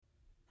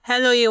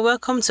Hello, you're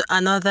welcome to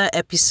another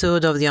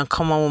episode of the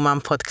Uncommon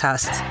Woman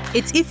podcast.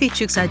 It's Ife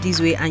Chuks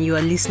and you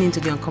are listening to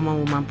the Uncommon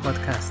Woman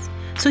podcast.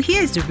 So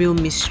here is the real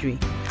mystery.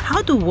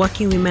 How do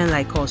working women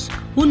like us,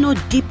 who know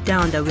deep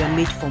down that we are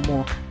made for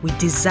more, we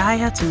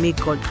desire to make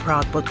God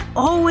proud, but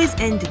always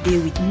end the day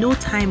with no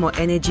time or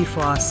energy for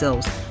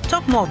ourselves,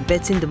 talk more of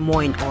betting the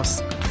more in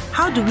us?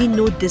 How do we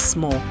know this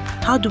more?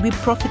 How do we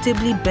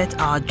profitably bet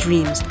our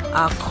dreams,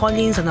 our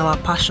callings, and our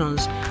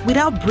passions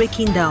without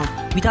breaking down,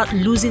 without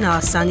losing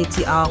our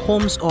sanity, our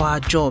homes, or our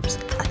jobs,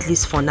 at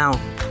least for now?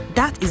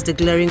 That is the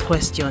glaring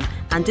question,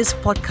 and this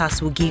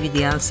podcast will give you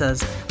the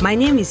answers. My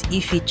name is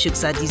Ife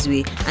Chuks,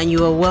 and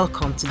you are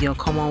welcome to the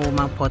Uncommon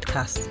Woman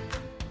podcast.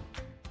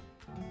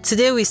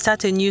 Today we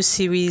start a new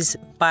series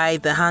by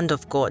the hand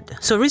of God.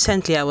 So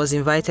recently I was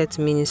invited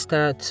to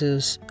minister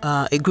to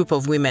a group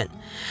of women.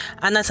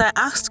 And as I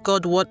asked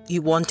God what he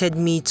wanted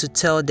me to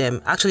tell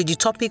them, actually the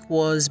topic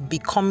was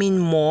becoming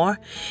more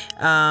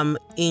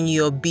in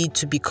your bid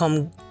to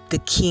become the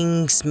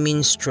king's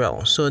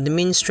minstrel. So the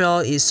minstrel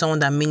is someone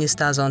that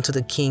ministers unto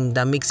the king,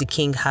 that makes the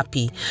king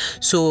happy.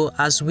 So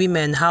as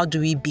women, how do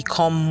we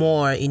become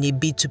more in a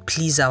bid to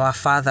please our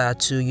Father,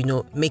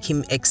 to, make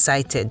him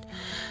excited?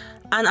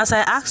 And as I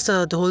asked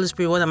the Holy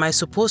Spirit, what am I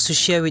supposed to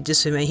share with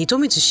this woman? He told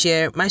me to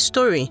share my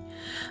story,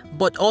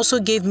 but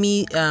also gave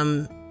me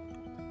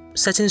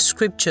certain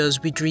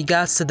scriptures with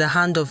regards to the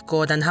hand of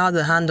God and how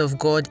the hand of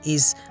God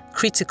is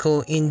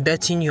critical in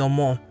betting your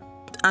more.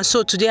 And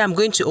so today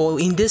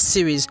in this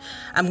series,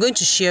 I'm going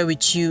to share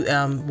with you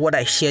what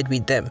I shared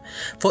with them.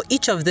 For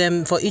each of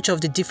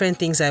the different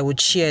things I would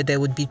share, there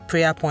would be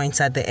prayer points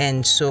at the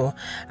end. So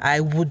I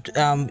would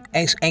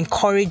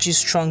encourage you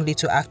strongly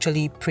to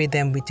actually pray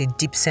them with a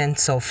deep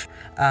sense of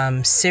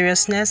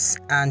seriousness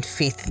and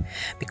faith,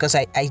 because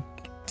I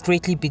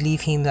greatly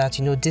believe him that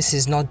this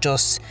is not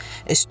just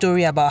a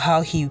story about how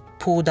he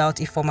pulled out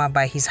Ifeoma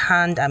by his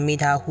hand and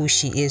made her who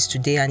she is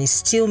today, and is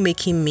still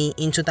making me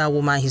into that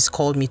woman he's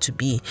called me to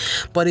be,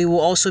 but it will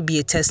also be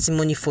a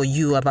testimony for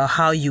you about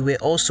how you were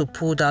also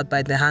pulled out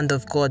by the hand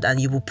of God,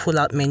 and you will pull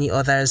out many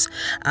others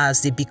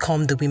as they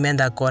become the women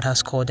that God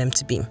has called them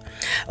to be.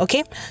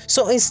 Okay,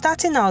 so in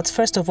starting out,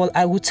 first of all,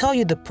 I will tell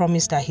you the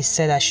promise that he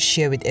said I should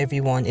share with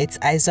everyone. It's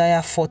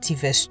Isaiah 40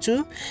 verse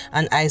 2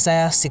 and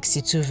Isaiah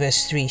 62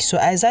 verse 3. So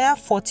Isaiah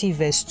 40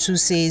 verse 2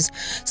 says,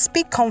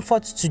 "Speak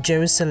comfort to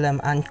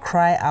Jerusalem and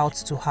cry out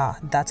to her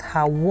that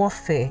her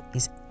warfare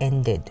is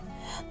ended,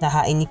 that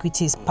her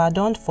iniquity is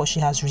pardoned, for she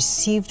has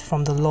received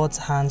from the Lord's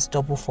hands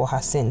double for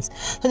her sins."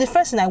 So the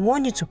first thing, I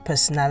want you to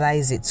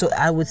personalize it. So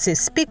I would say,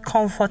 speak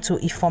comfort to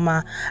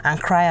Ifeoma and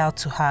cry out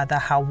to her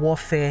that her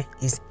warfare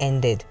is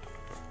ended.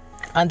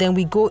 And then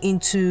we go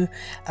into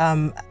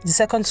the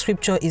second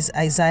scripture is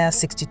Isaiah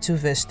 62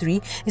 verse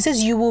 3. It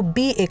says, "You will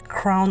be a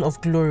crown of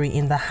glory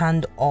in the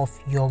hand of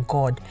your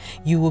God.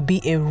 You will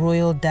be a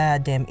royal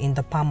diadem in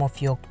the palm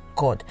of your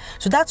God."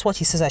 So that's what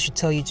he says I should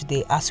tell you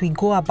today. As we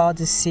go about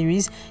this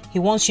series, he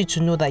wants you to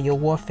know that your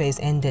warfare is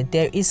ended.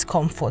 There is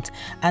comfort,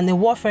 and the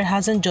warfare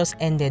hasn't just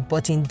ended,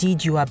 but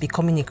indeed you are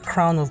becoming a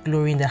crown of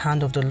glory in the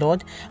hand of the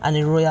Lord and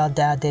a royal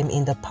diadem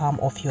in the palm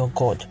of your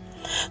God.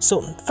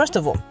 So first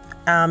of all,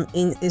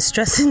 in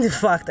stressing the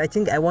fact, I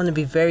think I want to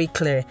be very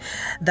clear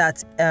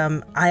that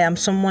I am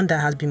someone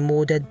that has been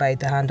molded by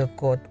the hand of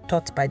God,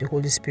 taught by the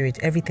Holy Spirit.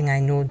 Everything I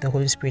know, the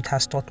Holy Spirit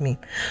has taught me.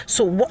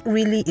 So what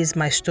really is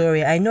my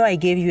story? I know I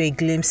gave you a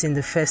glimpse in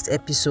the first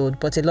episode,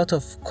 but a lot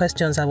of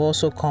questions have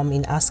also come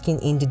in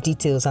asking in the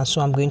details, and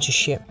so I'm going to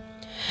share.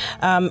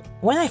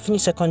 When I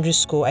finished secondary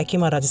school, I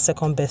came out as the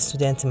second best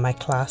student in my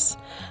class.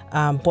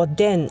 But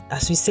then,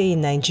 as we say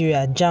in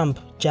Nigeria,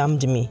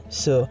 jammed me.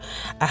 So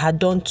I had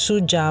done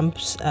two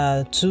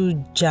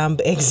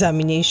JAMB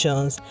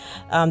examinations.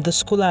 The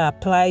school I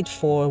applied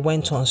for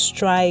went on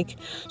strike.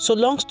 So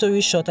long story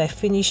short, I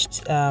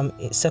finished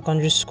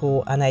secondary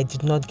school and I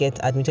did not get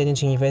admitted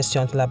into university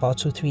until about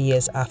 2-3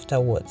 years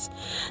afterwards.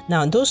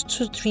 Now, those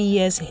 2-3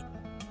 years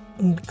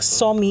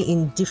saw me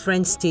in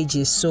different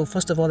stages. So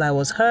first of all, I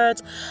was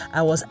hurt,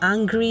 I was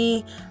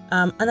angry,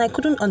 and I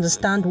couldn't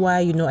understand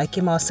why I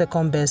came out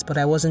second best but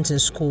I wasn't in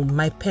school.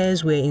 My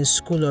peers were in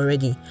school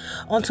already,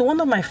 until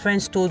one of my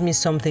friends told me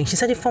something. She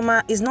said,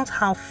 "Ifeoma, it's not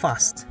how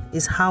fast,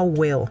 it's how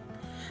well."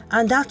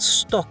 And that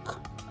stuck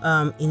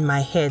in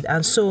my head.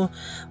 And so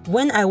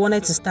when I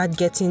wanted to start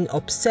getting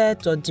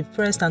upset or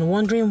depressed and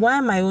wondering why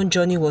my own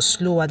journey was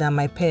slower than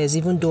my peers,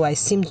 even though I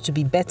seemed to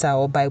be better,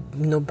 or by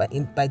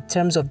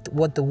terms of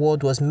what the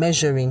world was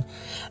measuring,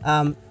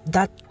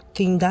 that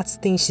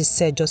thing she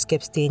said just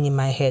kept staying in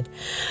my head.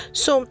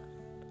 So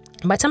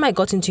by the time I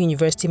got into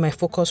university, my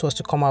focus was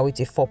to come out with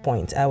a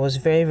 4.0. I was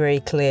very, very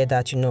clear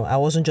that, I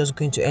wasn't just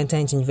going to enter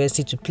into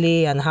university to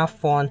play and have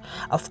fun.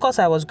 Of course,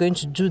 I was going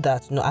to do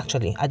that. No,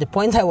 actually, at the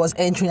point I was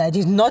entering, I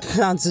did not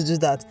plan to do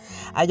that.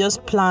 I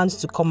just planned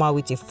to come out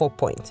with a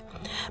 4.0.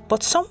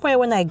 But somewhere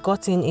when I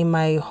got in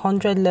my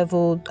 100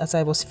 level, as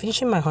I was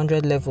finishing my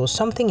 100 level,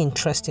 something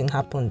interesting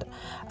happened.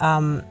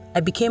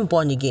 I became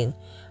born again.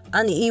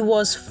 And it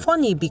was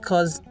funny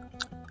because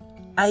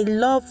I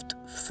loved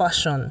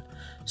fashion.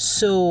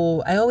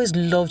 So I always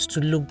loved to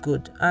look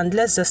good, and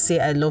let's just say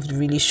I loved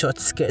really short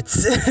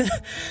skirts.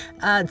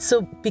 And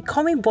so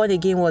becoming born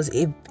again was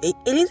a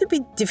little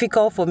bit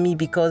difficult for me,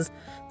 because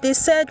they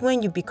said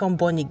when you become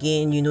born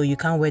again, you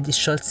can't wear the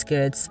short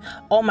skirts.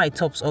 All my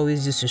tops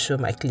always used to show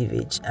my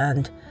cleavage,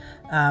 and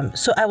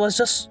so I was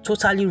just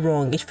totally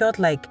wrong. It felt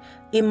like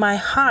in my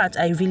heart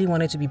I really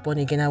wanted to be born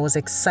again. I was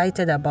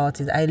excited about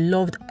it. I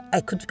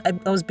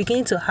was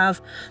beginning to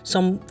have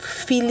some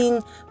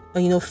feeling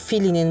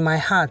in my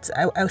heart.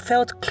 I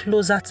felt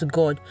closer to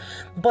God,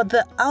 but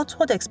the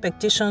outward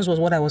expectations was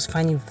what I was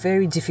finding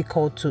very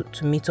difficult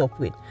to meet up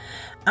with.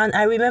 And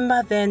I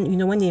remember then,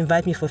 when they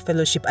invite me for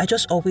fellowship, I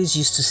just always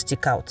used to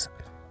stick out.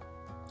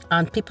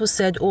 And people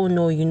said, oh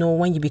no,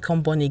 when you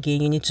become born again,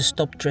 you need to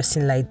stop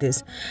dressing like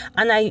this.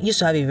 And I used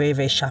to have a very,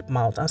 very sharp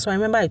mouth. And so I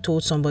remember I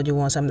told somebody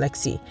once, I'm like,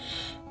 see,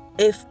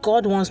 if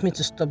God wants me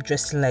to stop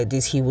dressing like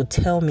this, he would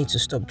tell me to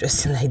stop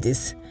dressing like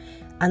this.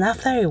 And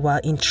after a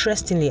while,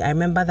 interestingly, I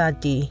remember that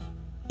day,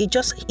 he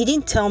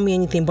didn't tell me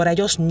anything, but I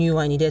just knew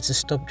I needed to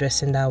stop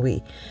dressing that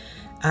way.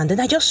 And then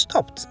I just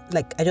stopped.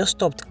 I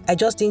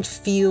just didn't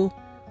feel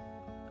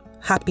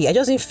happy. I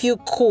just didn't feel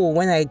cool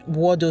when I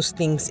wore those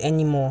things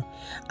anymore.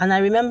 And I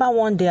remember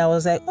one day I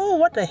was like, oh,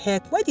 what the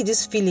heck? Where did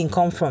this feeling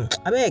come from?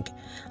 I beg.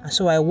 And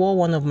so I wore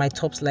one of my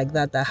tops like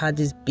that had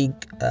this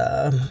big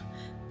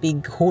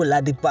hole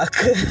at the back.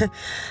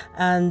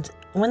 And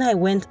when I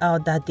went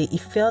out that day, it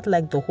felt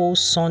like the whole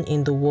sun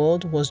in the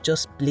world was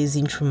just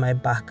blazing through my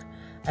back.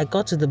 I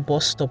got to the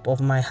bus stop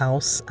of my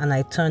house and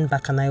I turned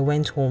back and I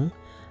went home.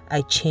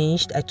 I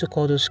changed, I took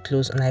all those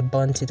clothes and I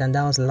burnt it, and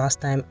that was the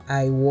last time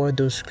I wore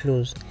those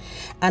clothes.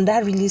 And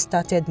that really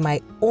started my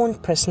own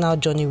personal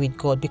journey with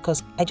God,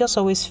 because I just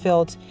always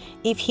felt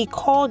if he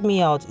called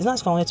me out, it's not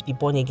as if I wanted to be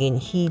born again.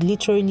 He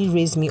literally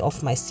raised me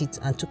off my seat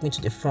and took me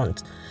to the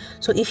front.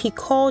 So if he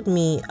called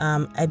me,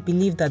 I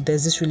believe that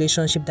there's this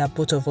relationship that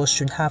both of us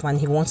should have, and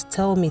he wants to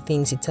tell me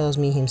things, he tells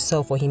me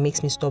himself, or he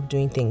makes me stop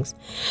doing things.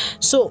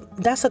 So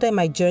that started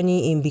my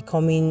journey in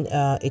becoming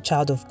a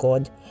child of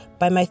God.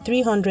 By my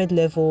 300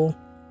 level,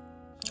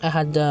 I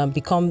had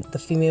become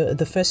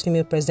the first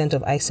female president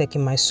of ISEC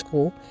in my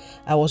school.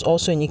 I was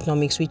also in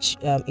economics, which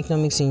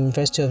economics in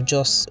University of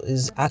Jos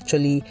is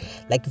actually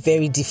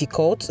very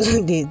difficult.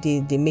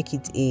 they make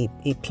it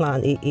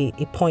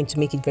a point to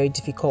make it very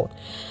difficult.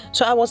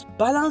 So I was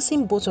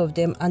balancing both of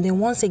them, and then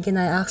once again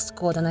I asked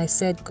God, and I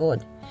said,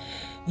 God,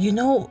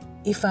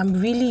 if I'm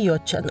really your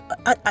child,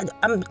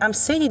 I'm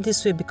saying it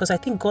this way because I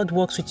think God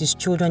works with his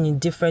children in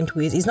different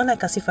ways. It's not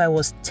like as if I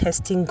was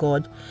testing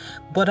God,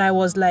 but I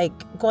was like,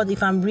 God,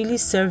 if I'm really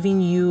serving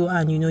you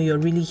and you're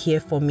really here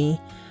for me,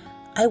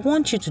 I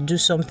want you to do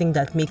something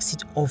that makes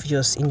it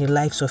obvious in the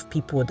lives of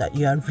people that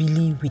you are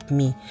really with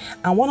me.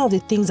 And one of the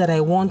things that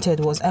I wanted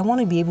was I want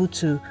to be able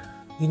to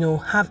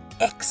have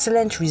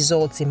excellent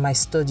results in my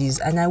studies,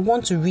 and I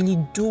want to really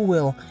do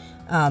well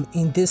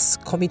in this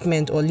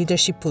commitment or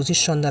leadership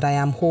position that I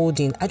am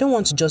holding. I don't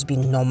want to just be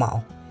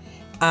normal.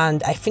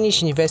 And I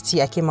finished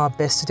university. I came out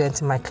best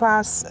student in my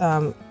class.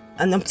 And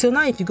until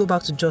now, if you go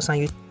back to Jos and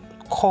you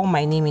call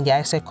my name in the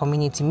ISEC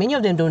community, many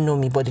of them don't know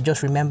me, but they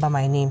just remember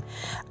my name.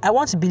 I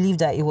want to believe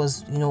that it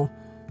was,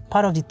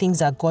 part of the things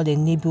that God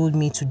enabled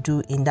me to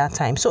do in that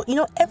time. So,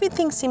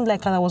 everything seemed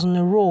like I was on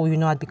a roll.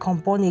 I'd become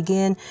born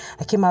again.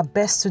 I came out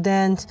best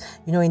student.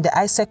 In the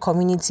ISEC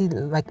community,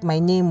 my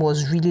name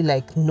was really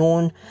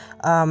known.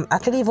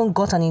 Actually even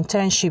got an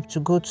internship to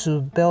go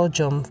to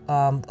Belgium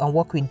and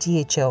work with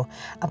DHL.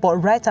 But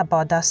right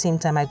about that same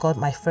time, I got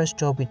my first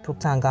job with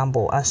Procter &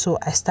 Gamble. And so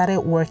I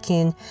started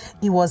working.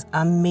 It was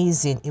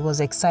amazing. It was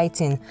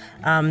exciting.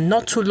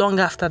 Not too long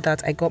after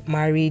that, I got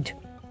married.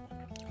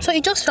 So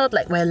it just felt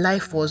like my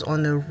life was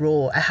on a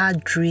roll. I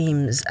had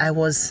dreams. I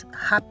was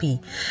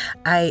happy.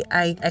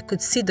 I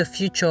could see the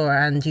future,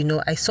 and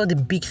I saw the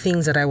big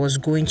things that I was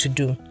going to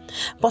do.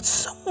 But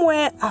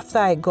somewhere after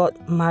I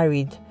got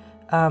married,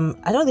 I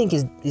don't think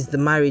it's the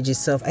marriage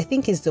itself. I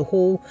think it's the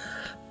whole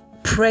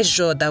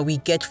pressure that we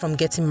get from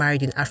getting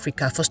married in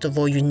Africa. First of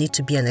all, you need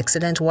to be an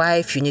excellent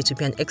wife, you need to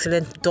be an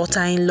excellent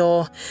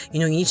daughter-in-law,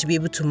 you need to be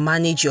able to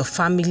manage your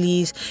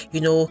families,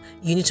 you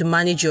need to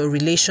manage your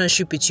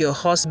relationship with your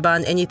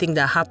husband. Anything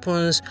that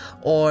happens,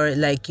 or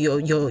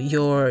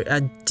your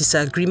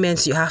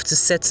disagreements, you have to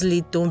settle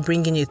it. Don't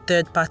bring in a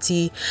third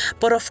party.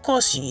 But of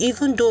course,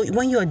 even though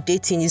when you're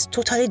dating, it's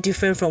totally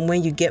different from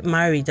when you get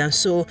married. And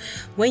so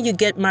when you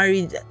get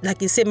married,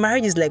 like you say,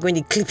 marriage is like when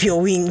you clip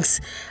your wings.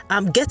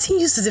 I'm getting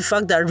used to the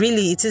fact that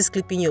really it is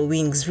clipping your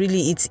wings.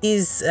 Really, it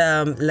is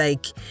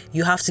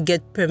you have to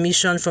get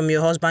permission from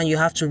your husband. You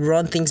have to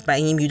run things by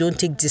him. You don't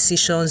take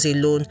decisions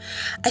alone.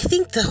 I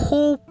think the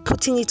whole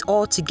putting it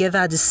all together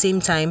at the same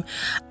time,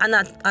 and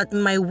at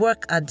my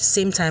work at the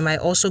same time, I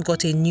also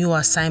got a new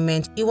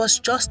assignment. It was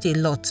just a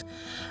lot.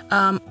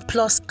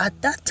 Plus,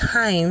 at that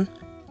time,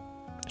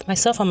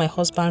 myself and my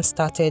husband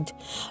started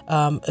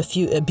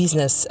a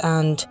business,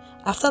 and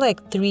after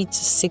 3 to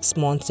 6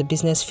 months, the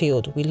business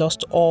failed. We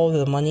lost all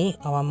the money,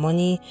 our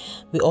money.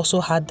 We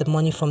also had the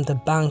money from the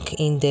bank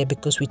in there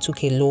because we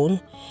took a loan.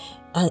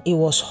 and it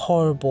was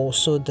horrible.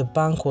 So the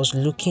bank was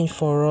looking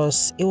for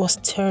us. It was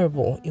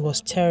terrible.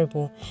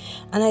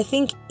 And I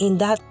think in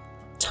that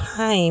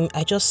time,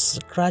 I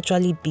just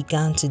gradually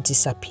began to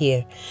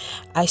disappear.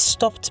 I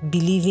stopped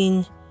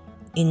believing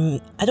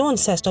I don't want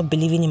to say I stopped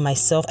believing in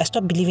myself. I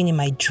stopped believing in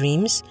my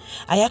dreams.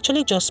 I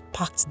actually just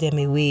packed them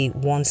away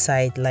one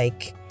side,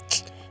 like,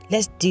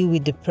 let's deal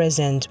with the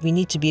present. We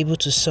need to be able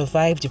to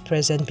survive the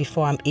present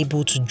before I'm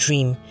able to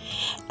dream.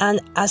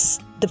 And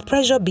as the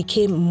pressure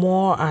became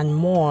more and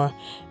more,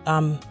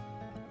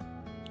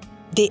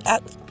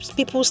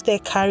 people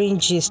start carrying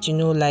gist,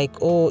 like,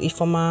 oh,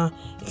 Ifeoma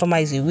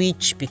is a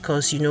witch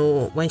because,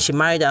 when she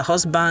married her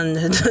husband,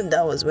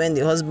 that was when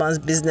the husband's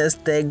business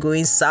started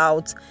going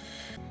south.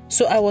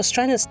 So I was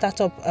trying to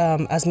start up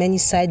as many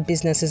side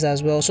businesses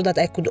as well, so that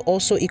I could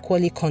also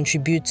equally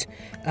contribute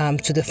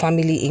to the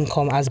family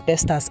income as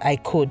best as I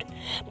could.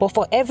 But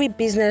for every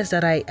business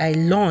that I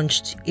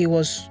launched, it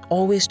was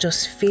always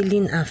just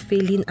failing. And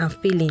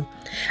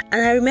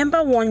I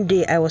remember one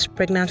day I was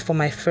pregnant for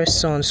my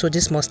first son, so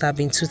this must have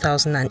been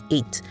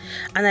 2008.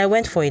 And I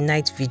went for a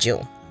night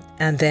vigil.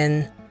 And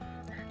then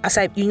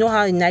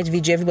how in night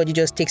vigil everybody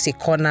just takes a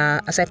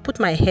corner. As I put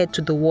my head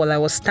to the wall, I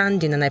was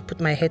standing and I put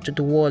my head to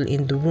the wall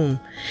in the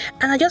room,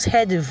 and I just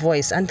heard a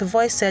voice, and the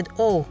voice said,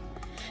 "Oh,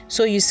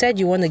 so you said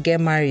you want to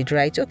get married,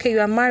 right? Okay, you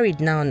are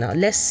married now.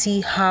 Let's see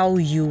how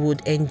you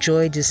would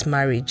enjoy this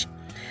marriage.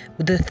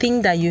 The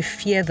thing that you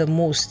fear the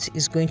most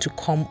is going to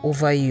come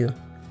over you."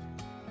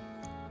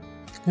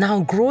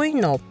 Now,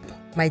 growing up,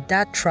 my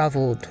dad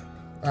traveled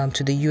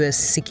to the US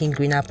seeking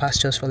greener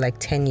pastures for like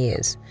 10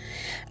 years.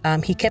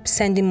 He kept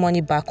sending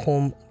money back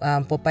home,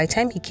 but by the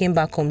time he came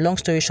back home, long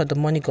story short, the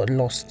money got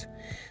lost.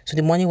 So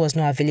the money was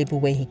not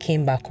available when he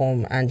came back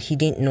home, and he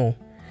didn't know.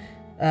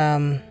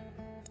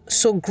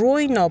 So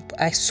growing up,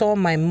 I saw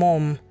my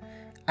mom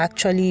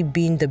actually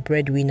being the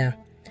breadwinner.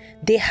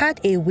 They had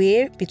a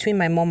way between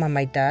my mom and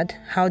my dad,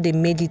 how they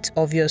made it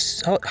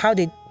obvious, how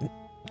they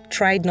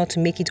tried not to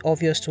make it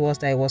obvious to us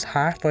that it was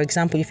her. For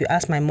example, if you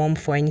ask my mom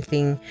for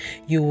anything,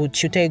 she'll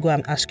tell you, go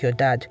and ask your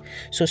dad.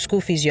 So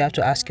school fees, you have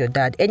to ask your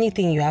dad.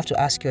 Anything, you have to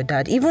ask your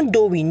dad. Even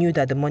though we knew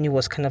that the money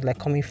was kind of like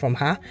coming from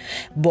her,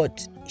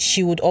 but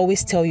she would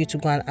always tell you to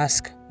go and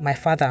ask my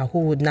father, who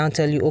would now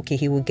tell you, okay,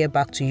 he will get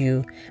back to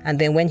you. And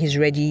then when he's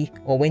ready,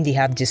 or when they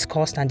have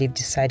discussed and they've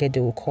decided, they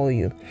will call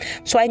you.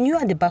 So I knew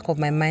at the back of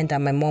my mind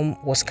that my mom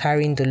was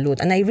carrying the load,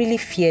 and I really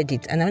feared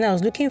it. And when I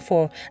was looking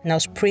for, and I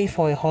was praying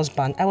for a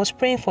husband, I was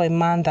praying for a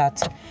man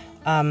that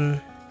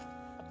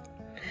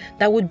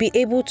would be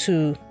able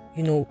to,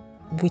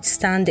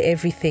 withstand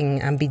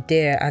everything and be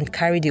there and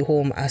carry the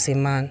home as a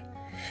man.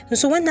 And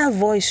so when that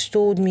voice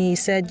told me, he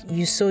said,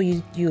 you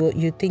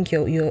think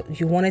you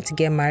wanted to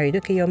get married.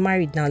 Okay, you're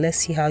married now. Let's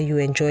see how you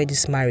enjoy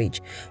this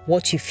marriage.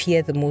 What you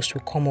fear the most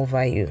will come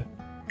over you.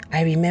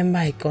 I remember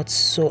I got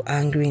so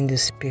angry in the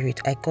spirit.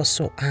 I got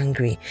so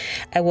angry.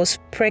 I was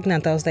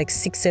pregnant. I was like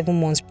 6-7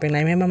 months pregnant.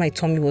 I remember my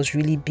tummy was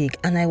really big,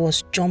 and I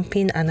was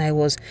jumping, and I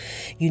was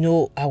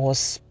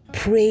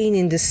praying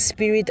in the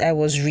spirit. I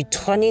was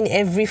returning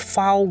every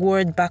foul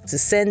word back to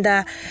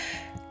sender.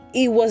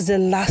 It was the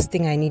last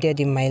thing I needed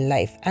in my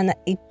life. And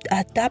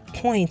at that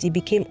point, it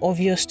became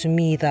obvious to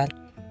me that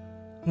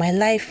my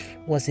life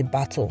was a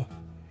battle.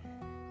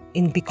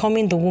 In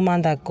becoming the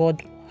woman that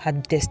God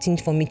had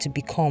destined for me to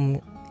become,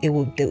 it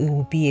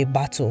would be a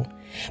battle.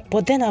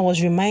 But then I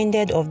was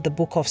reminded of the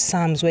book of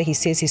Psalms, where he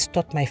says he's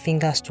taught my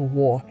fingers to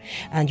war,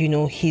 and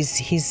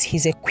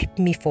he's equipped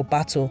me for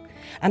battle.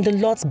 I'm the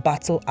Lord's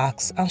battle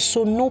axe, and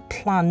so no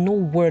plan, no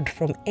word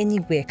from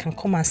anywhere can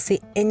come and say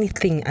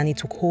anything and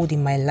it will hold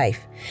in my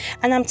life.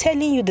 And I'm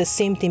telling you the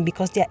same thing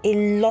because there are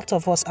a lot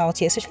of us out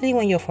here, especially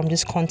when you're from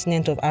this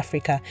continent of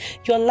Africa.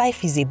 Your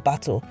life is a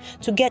battle.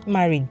 To get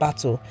married,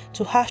 battle.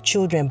 To have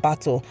children,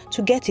 battle.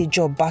 To get a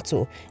job,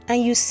 battle.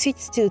 And you sit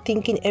still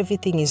thinking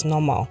everything is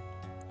normal.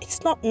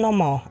 It's not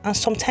normal, and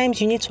sometimes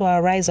you need to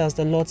arise as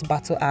the Lord's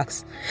battle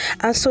axe.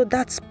 And so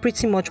that's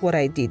pretty much what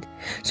I did.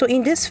 So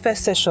in this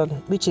first episode,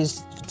 which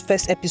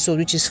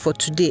is for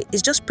today,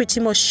 is just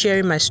pretty much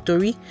sharing my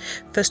story.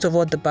 First of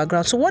all, the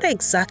background. So what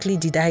exactly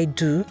did I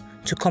do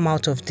to come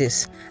out of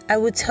this? I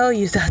will tell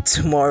you that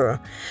tomorrow.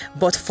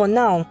 But for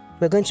now,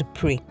 we're going to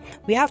pray.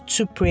 We have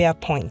 2 prayer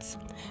points.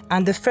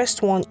 And the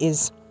first one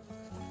is,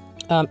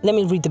 let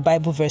me read the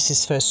Bible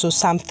verses first. So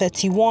Psalm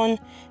 31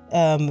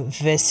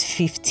 verse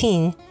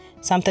 15.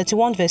 Psalm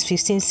 31 verse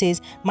 15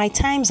 says, "My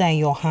times are in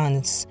your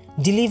hands.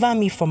 Deliver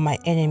me from my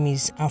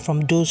enemies and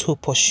from those who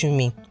pursue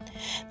me."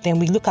 Then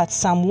we look at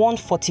Psalm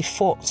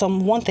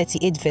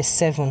 138 verse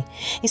 7.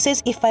 It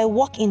says, "If I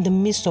walk in the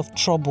midst of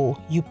trouble,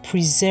 you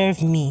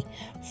preserve me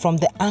from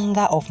the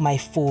anger of my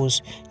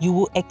foes. You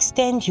will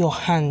extend your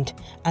hand,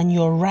 and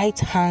your right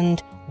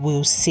hand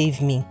will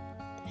save me."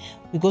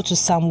 We go to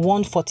Psalm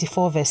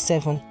 144 verse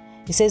 7.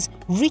 It says,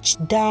 "Reach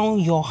down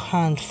your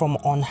hand from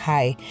on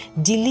high.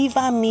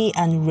 Deliver me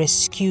and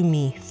rescue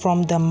me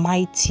from the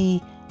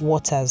mighty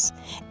waters."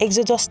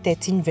 Exodus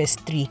 13 verse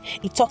 3.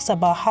 It talks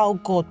about how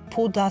God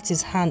pulled out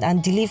his hand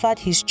and delivered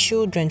his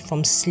children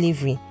from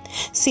slavery.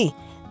 See,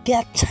 There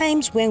are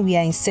times when we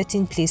are in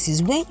certain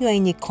places, when you are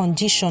in a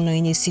condition or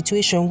in a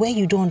situation where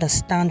you don't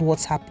understand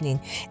what's happening.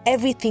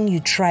 Everything you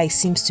try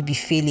seems to be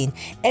failing.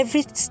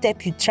 Every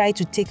step you try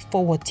to take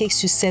forward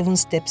takes you 7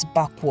 steps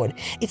backward.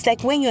 It's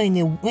like when you're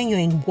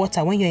in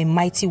water, when you're in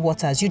mighty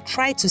waters, you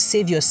try to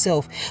save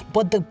yourself,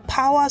 but the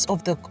powers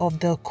of the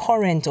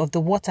current of the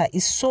water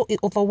is so, it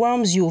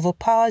overwhelms you,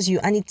 overpowers you,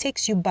 and it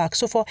takes you back.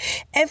 So for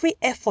every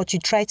effort you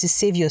try to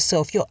save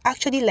yourself, you're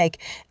actually like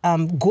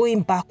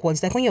going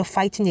backwards, like when you're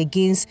fighting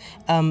against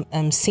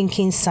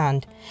sinking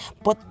sand.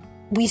 But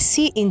we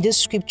see in these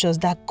scriptures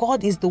that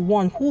God is the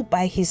one who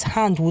by his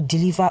hand will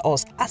deliver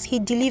us, as he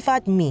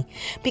delivered me.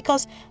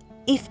 Because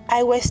if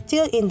I were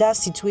still in that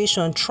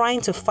situation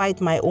trying to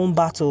fight my own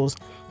battles,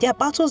 there are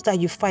battles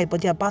that you fight,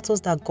 but there are battles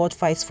that God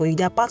fights for you.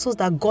 There are battles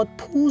that God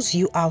pulls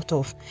you out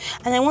of.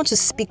 And I want to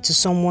speak to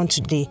someone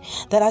today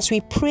that as we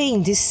pray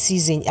in this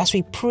season, as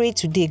we pray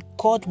today,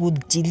 God will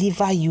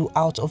deliver you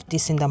out of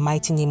this in the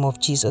mighty name of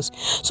Jesus.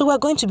 So we're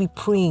going to be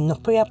praying.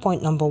 Prayer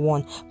point number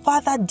 1.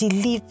 Father,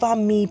 deliver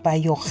me by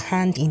your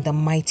hand in the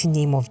mighty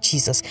name of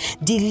Jesus.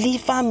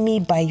 Deliver me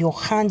by your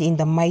hand in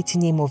the mighty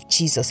name of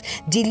Jesus.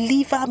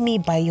 Deliver me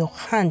by your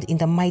hand in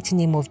the mighty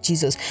name of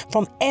Jesus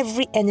from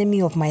every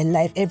enemy of my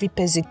life, every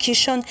persecution,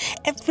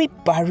 every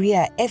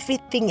barrier,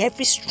 everything,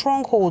 every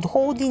stronghold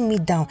holding me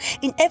down,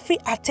 in every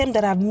attempt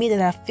that I've made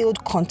that I've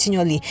failed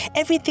continually,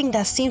 everything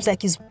that seems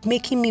like is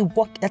making me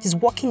work, that is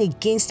working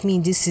against me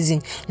in this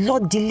season.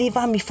 Lord,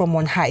 deliver me from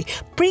on high.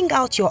 Bring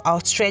out your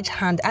outstretched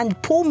hand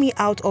and pull me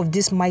out of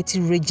this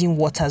mighty raging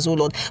waters, oh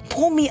Lord.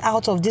 Pull me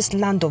out of this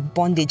land of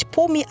bondage.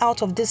 Pull me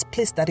out of this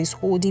place that is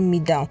holding me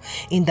down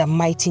in the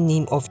mighty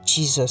name of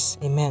Jesus.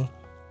 Amen.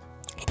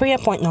 Prayer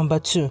point number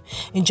 2.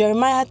 In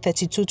Jeremiah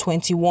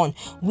 32:21,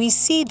 we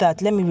see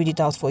that, let me read it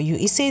out for you.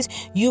 It says,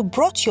 you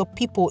brought your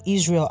people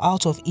Israel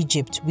out of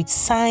Egypt with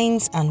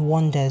signs and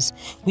wonders,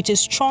 with a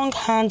strong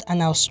hand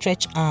and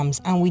outstretched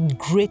arms, and with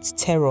great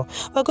terror.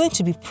 We're going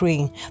to be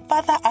praying,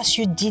 Father, as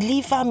you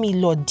deliver me,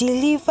 Lord,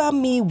 deliver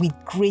me with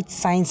great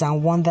signs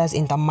and wonders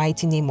in the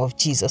mighty name of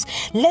Jesus.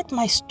 Let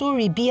my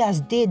story be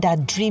as they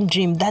that dream,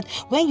 that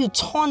when you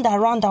turned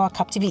around our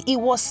captivity,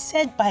 it was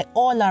said by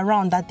all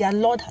around that their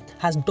Lord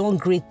has done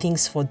great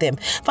things for them.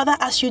 Father,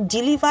 as you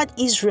delivered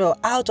Israel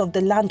out of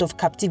the land of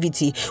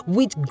captivity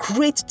with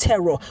great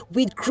terror,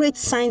 with great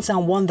signs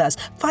and wonders,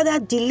 Father,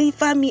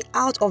 deliver me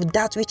out of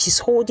that which is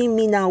holding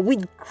me now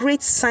with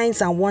great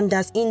signs and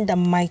wonders in the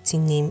mighty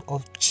name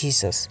of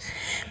Jesus.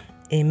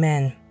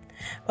 Amen.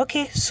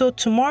 Okay, so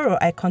tomorrow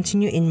I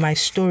continue in my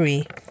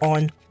story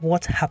on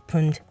what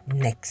happened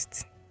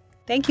next.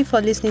 Thank you for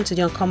listening to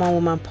the Uncommon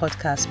Woman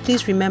podcast.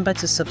 Please remember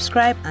to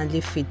subscribe and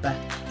leave feedback.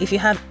 If you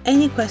have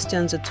any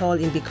questions at all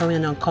in becoming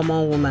an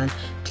uncommon woman,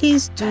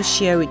 please do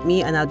share with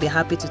me and I'll be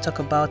happy to talk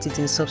about it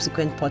in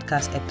subsequent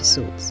podcast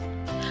episodes.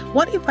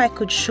 What if I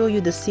could show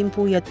you the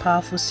simple yet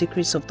powerful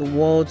secrets of the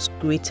world's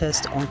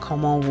greatest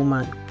uncommon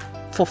woman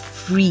for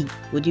free?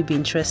 Would you be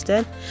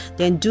interested?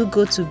 Then do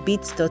go to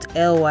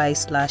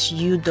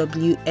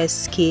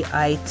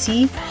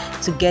bit.ly/UWSKIT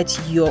to get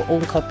your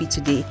own copy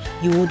today.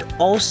 You would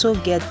also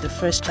get the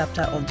first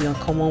chapter of the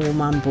Uncommon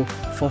Woman book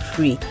for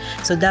free.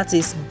 So that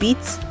is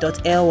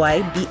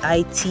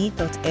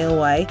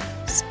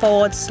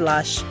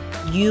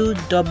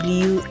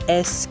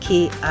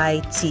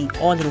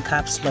bit.ly/UWSKIT, all in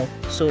caps lock.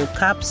 So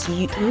caps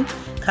U,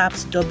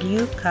 caps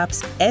W,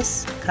 caps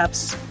S,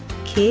 caps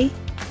K,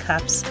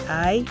 caps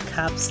I,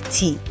 caps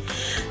T.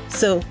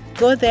 So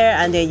go there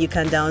and then you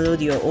can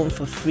download your own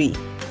for free.